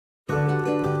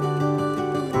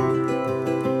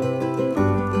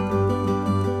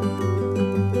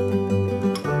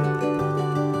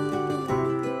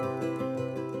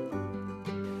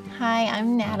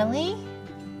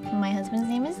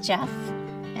Jeff,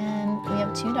 and we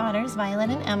have two daughters, Violet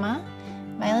and Emma.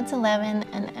 Violet's 11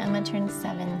 and Emma turned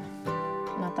 7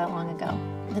 not that long ago.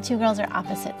 The two girls are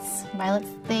opposites. Violet's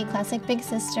the classic big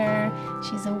sister.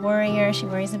 She's a worrier. She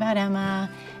worries about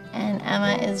Emma. And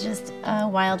Emma is just a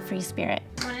wild, free spirit.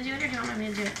 You want to do it or do you want me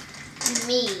to do it?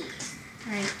 Me.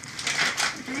 All right.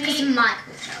 This is my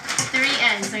culture. 3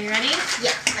 eggs. Are you ready?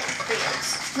 Yeah, like 3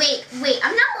 eggs. Wait.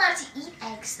 I'm not allowed to eat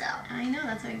eggs, though. I know.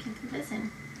 That's why I can put this in.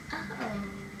 Oh.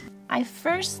 I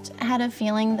first had a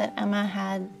feeling that Emma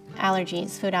had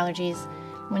allergies, food allergies,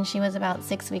 when she was about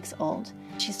 6 weeks old.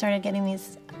 She started getting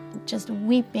these just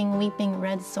weeping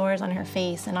red sores on her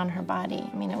face and on her body.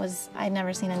 I mean, I'd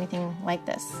never seen anything like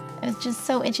this. It was just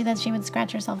so itchy that she would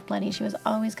scratch herself bloody. She was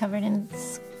always covered in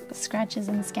scratches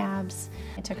and scabs.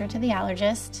 I took her to the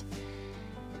allergist,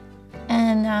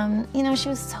 and you know, she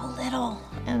was so little,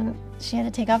 and she had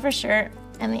to take off her shirt,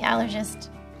 and the allergist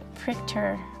pricked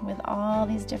her with all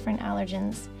these different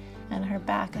allergens, and her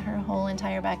back, her whole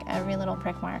entire back, every little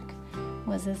prick mark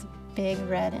was this big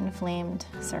red inflamed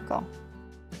circle.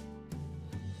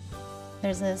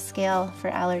 There's a scale for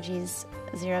allergies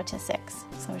 0 to 6.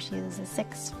 So she's a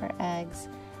 6 for eggs,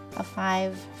 a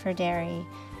 5 for dairy,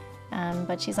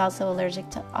 but she's also allergic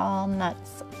to all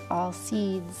nuts, all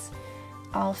seeds,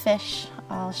 all fish,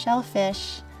 all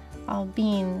shellfish, all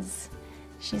beans.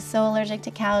 She's so allergic to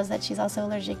cows that she's also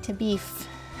allergic to beef.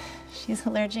 She's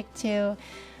allergic to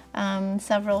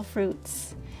several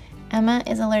fruits. Emma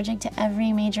is allergic to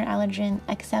every major allergen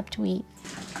except wheat.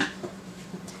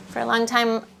 For a long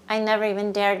time, I never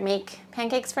even dared make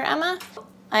pancakes for Emma.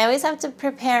 I always have to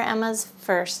prepare Emma's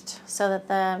first so that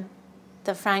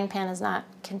the frying pan is not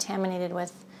contaminated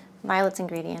with Violet's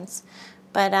ingredients.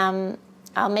 But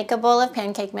I'll make a bowl of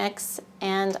pancake mix,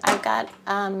 and I've got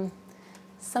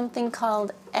something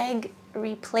called egg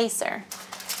replacer.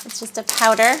 It's just a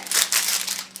powder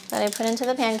that I put into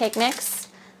the pancake mix.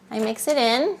 I mix it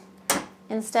in.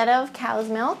 Instead of cow's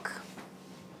milk,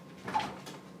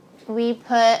 we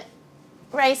put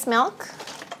rice milk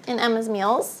in Emma's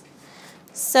meals.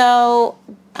 So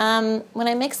when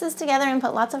I mix this together and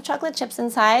put lots of chocolate chips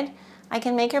inside, I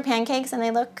can make her pancakes, and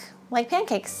they look like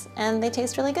pancakes, and they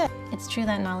taste really good. It's true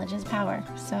that knowledge is power.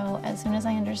 So as soon as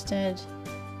I understood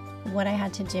what I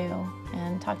had to do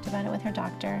and talked about it with her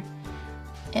doctor,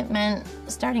 it meant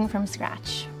starting from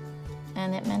scratch.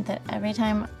 And it meant that every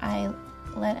time I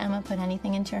let Emma put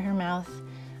anything into her mouth,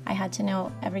 I had to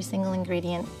know every single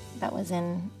ingredient that was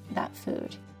in that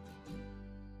food.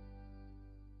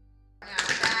 Now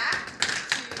back,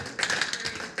 2,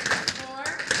 3, 4,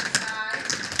 5,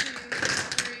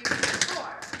 2, 3,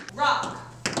 4. Rock,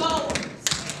 forward,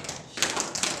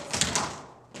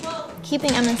 shuffle.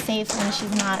 Keeping Emma safe when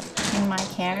she's not in my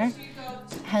care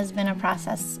has been a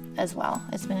process as well.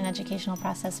 It's been an educational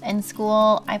process. In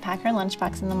school, I pack her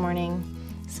lunchbox in the morning.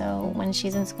 So when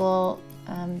she's in school,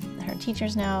 her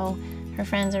teachers know, her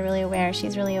friends are really aware,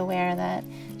 she's really aware that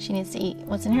she needs to eat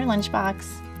what's in her lunchbox.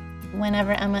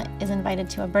 Whenever Emma is invited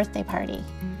to a birthday party,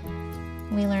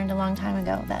 we learned a long time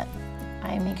ago that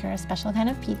I make her a special kind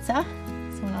of pizza.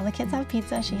 So when all the kids have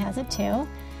pizza, she has it too.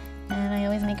 And I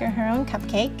always make her her own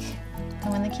cupcake.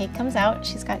 And when the cake comes out,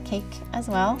 she's got cake as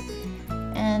well.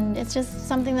 And it's just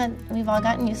something that we've all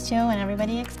gotten used to, and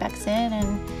everybody expects it.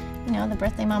 And you know, the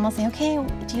birthday mom will say, okay,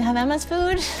 do you have Emma's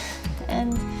food?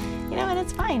 And, you know, and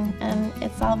it's fine. And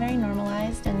it's all very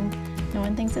normalized, and no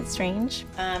one thinks it's strange.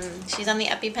 She's on the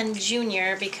EpiPen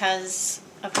Junior because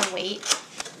of her weight.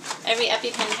 Every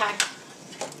EpiPen pack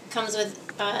comes with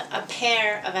a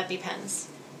pair of EpiPens.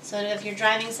 So if you're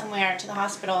driving somewhere to the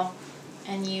hospital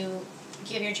and you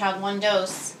give your child 1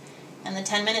 dose and the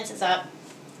 10 minutes is up,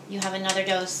 you have another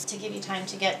dose to give you time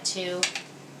to get to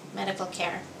medical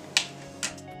care.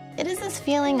 It is this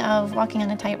feeling of walking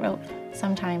on a tightrope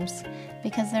sometimes,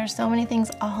 because there's so many things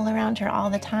all around her all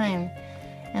the time.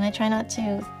 And I try not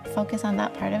to focus on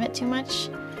that part of it too much,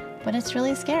 but it's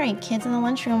really scary. Kids in the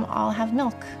lunchroom all have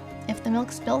milk. If the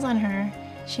milk spills on her,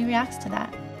 she reacts to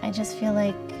that. I just feel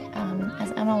like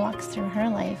as Emma walks through her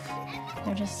life,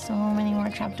 there are just so many more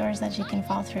trapdoors that she can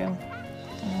fall through.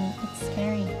 And it's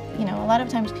scary. You know, a lot of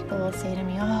times people will say to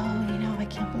me, oh, you know, I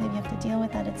can't believe you have to deal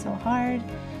with that, it's so hard.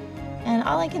 And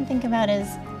all I can think about is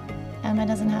Emma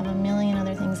doesn't have a million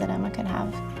other things that Emma could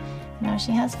have. You know,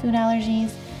 she has food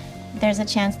allergies. There's a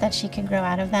chance that she could grow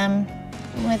out of them.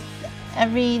 With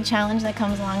every challenge that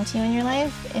comes along to you in your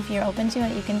life, if you're open to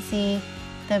it, you can see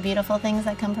the beautiful things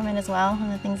that come from it as well,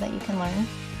 and the things that you can learn.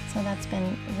 So that's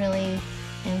been really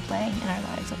in play in our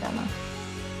lives with Emma.